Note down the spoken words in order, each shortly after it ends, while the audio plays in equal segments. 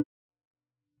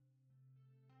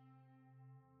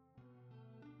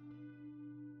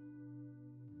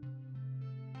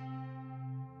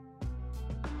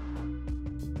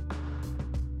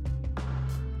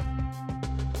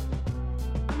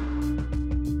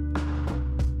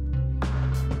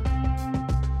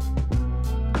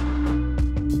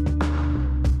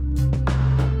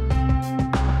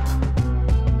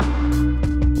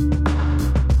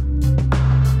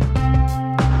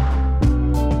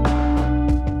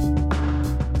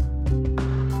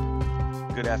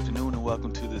afternoon and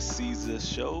welcome to the Seezus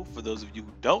show. For those of you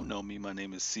who don't know me, my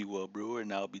name is Sewell Brewer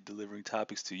and I'll be delivering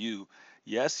topics to you,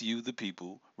 yes, you the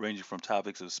people, ranging from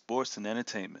topics of sports and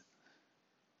entertainment.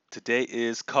 Today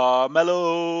is Carmelo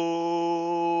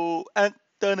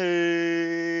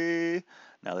Anthony.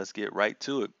 Now let's get right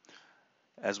to it.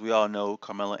 As we all know,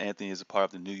 Carmelo Anthony is a part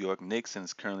of the New York Knicks and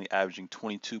is currently averaging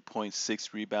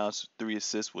 22.6 rebounds, 3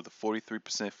 assists with a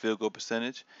 43% field goal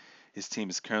percentage. His team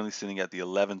is currently sitting at the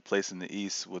 11th place in the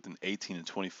East with an 18 and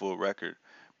 24 record.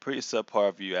 Pretty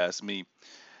subpar if you ask me.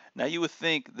 Now you would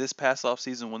think this past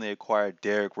offseason when they acquired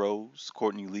Derrick Rose,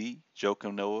 Courtney Lee,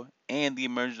 Joakim Noah, and the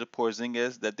emergence of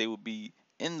Porzingis that they would be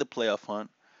in the playoff hunt,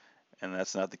 and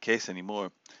that's not the case anymore.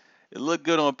 It looked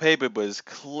good on paper, but it's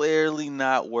clearly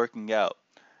not working out.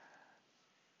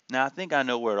 Now I think I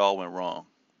know where it all went wrong.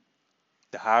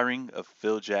 The hiring of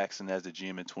Phil Jackson as the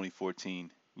GM in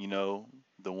 2014. You know,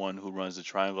 the one who runs the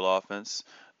triangle offense,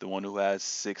 the one who has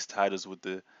 6 titles with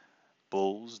the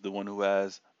Bulls, the one who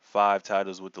has 5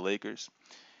 titles with the Lakers.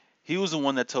 He was the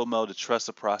one that told Mel to trust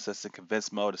the process and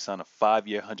convinced Mel to sign a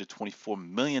 5-year, $124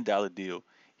 million deal.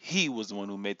 He was the one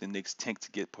who made the Knicks tank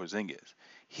to get Porzingis.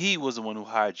 He was the one who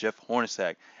hired Jeff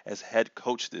Hornacek as head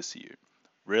coach this year.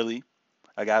 Really?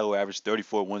 A guy who averaged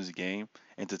 34 wins a game,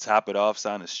 and to top it off,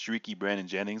 signed a streaky Brandon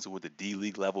Jennings with a D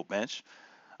League level bench?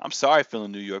 I'm sorry, Philly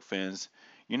New York fans.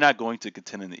 You're not going to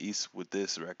contend in the East with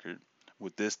this record,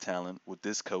 with this talent, with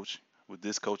this coach, with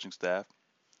this coaching staff.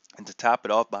 And to top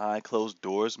it off, behind closed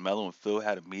doors, Melo and Phil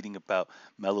had a meeting about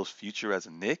Melo's future as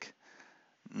a Knick.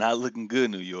 Not looking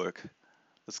good, New York.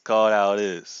 Let's call it how it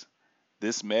is.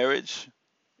 This marriage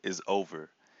is over.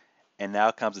 And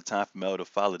now comes the time for Melo to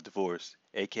file a divorce,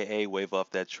 aka waive off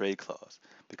that trade clause.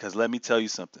 Because let me tell you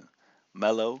something.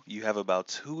 Melo, you have about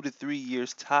 2 to 3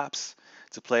 years tops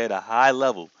to play at a high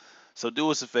level. So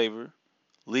do us a favor,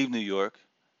 leave New York,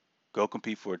 go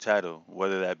compete for a title,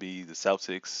 whether that be the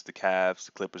Celtics, the Cavs,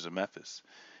 the Clippers, or Memphis.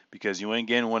 Because you ain't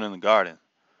getting one in the Garden.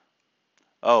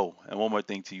 Oh, and one more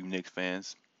thing to you Knicks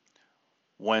fans.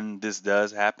 When this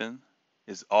does happen,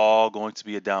 it's all going to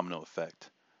be a domino effect.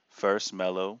 First,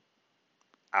 Melo,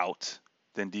 out.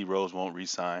 Then D Rose won't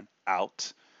resign,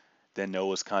 out. Then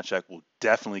Noah's contract will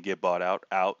definitely get bought out,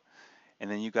 out. And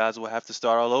then you guys will have to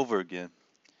start all over again,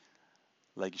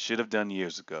 like you should have done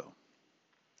years ago.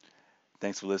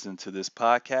 Thanks for listening to this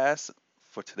podcast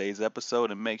for today's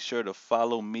episode, and make sure to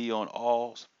follow me on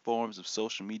all forms of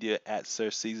social media at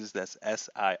SirSeezus. That's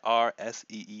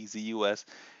SirSeezus.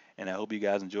 And I hope you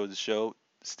guys enjoyed the show.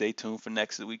 Stay tuned for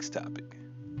next week's topic.